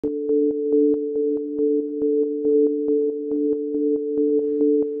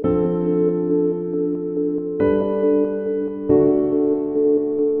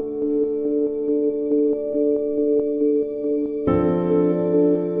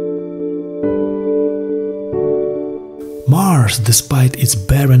Mars, despite its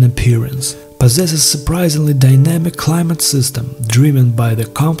barren appearance, possesses a surprisingly dynamic climate system driven by the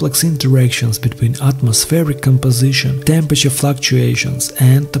complex interactions between atmospheric composition, temperature fluctuations,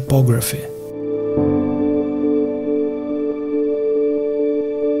 and topography.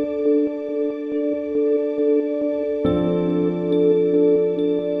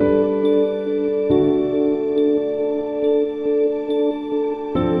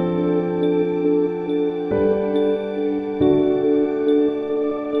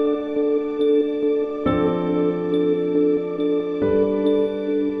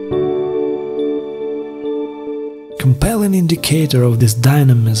 Compelling indicator of this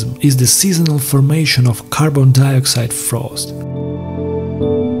dynamism is the seasonal formation of carbon dioxide frost.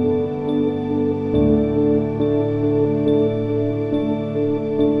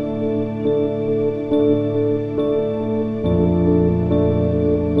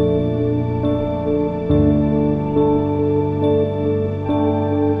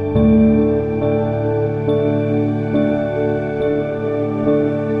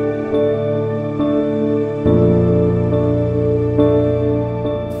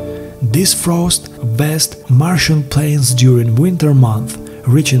 This frost vests Martian plains during winter month,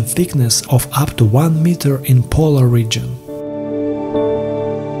 reaching thickness of up to 1 meter in polar region.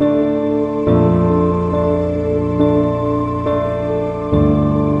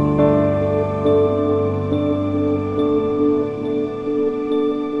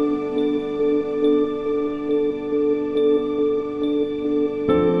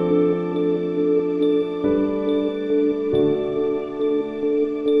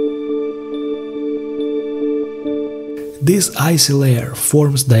 This icy layer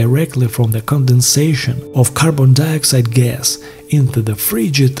forms directly from the condensation of carbon dioxide gas into the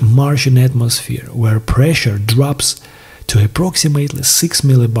frigid Martian atmosphere, where pressure drops to approximately 6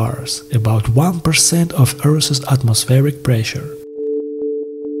 millibars, about 1% of Earth's atmospheric pressure.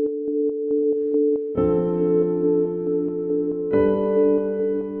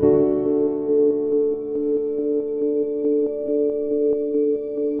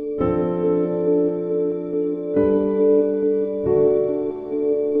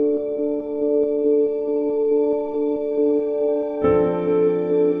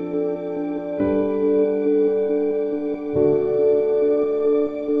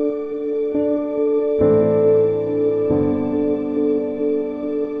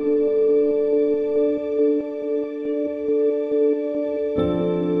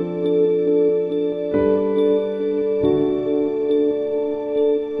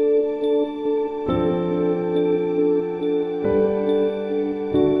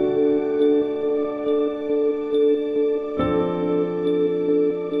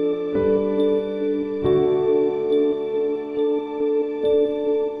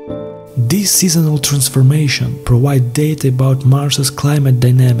 This seasonal transformation provides data about Mars's climate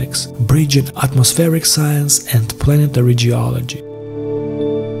dynamics, bridging atmospheric science and planetary geology.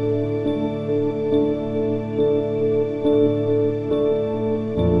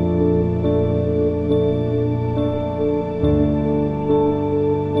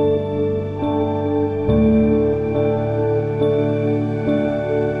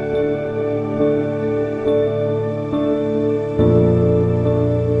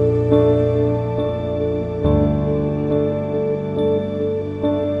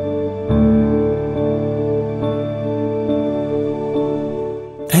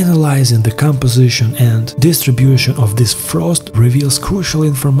 Analyzing the composition and distribution of this frost reveals crucial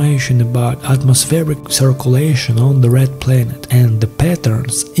information about atmospheric circulation on the red planet and the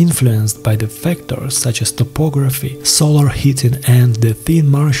patterns influenced by the factors such as topography, solar heating, and the thin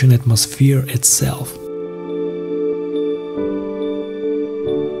Martian atmosphere itself.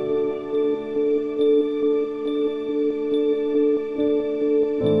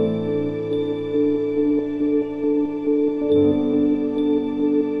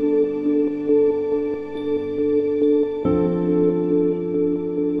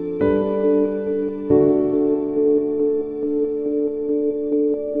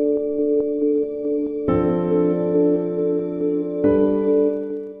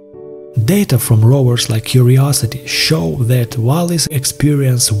 Data from rovers like Curiosity show that valleys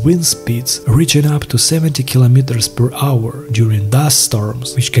experience wind speeds reaching up to 70 km per hour during dust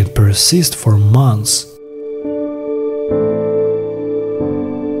storms, which can persist for months.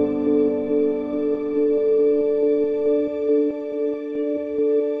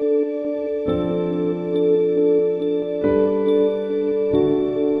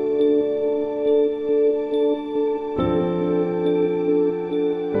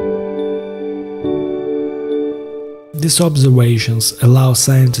 These observations allow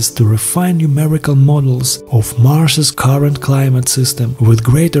scientists to refine numerical models of Mars's current climate system with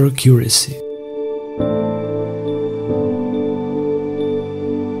greater accuracy.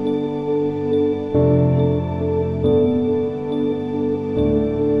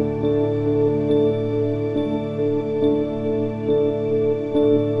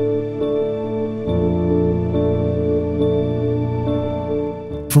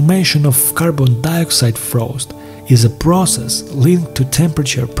 Formation of carbon dioxide frost is a process linked to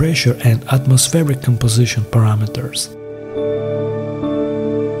temperature, pressure and atmospheric composition parameters.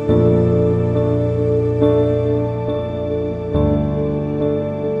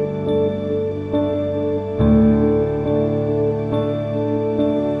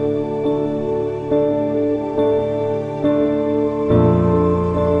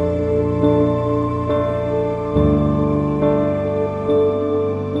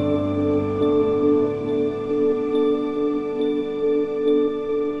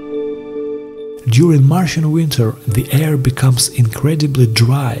 During Martian winter, the air becomes incredibly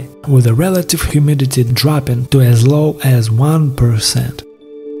dry, with a relative humidity dropping to as low as 1%.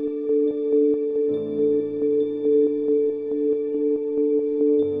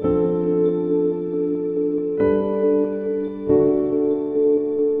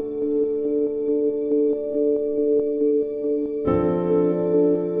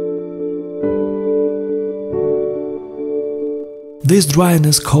 This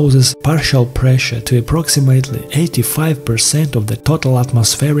dryness causes partial pressure to approximately 85% of the total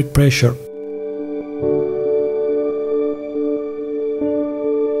atmospheric pressure.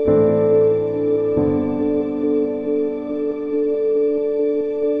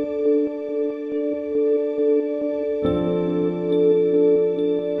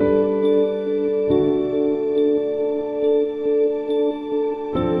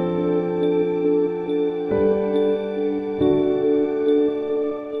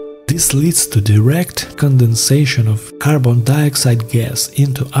 This leads to direct condensation of carbon dioxide gas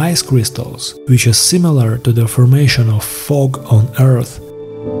into ice crystals, which is similar to the formation of fog on Earth.